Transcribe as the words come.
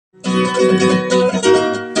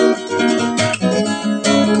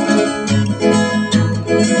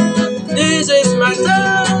This is my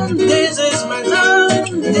town, this is my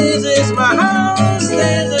town, this is my house,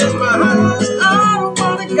 this is my house. I don't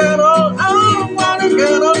wanna get old, I don't wanna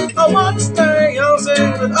get old. I wanna stay on,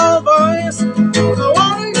 sing with all boys. I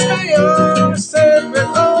wanna stay on, sing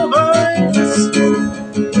with all boys.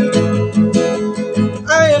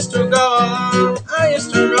 I used to go along, I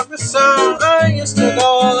used to rock the song, I used to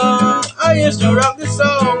go along, I used to rock the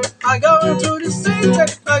song. I go into the city,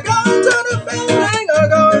 I go into the building, I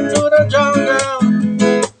go into the jungle.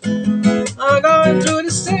 I go into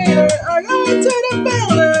the city, I go into the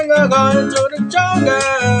building, I go into the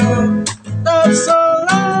jungle. Not so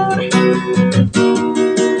loud,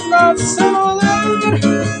 not so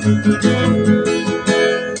loud.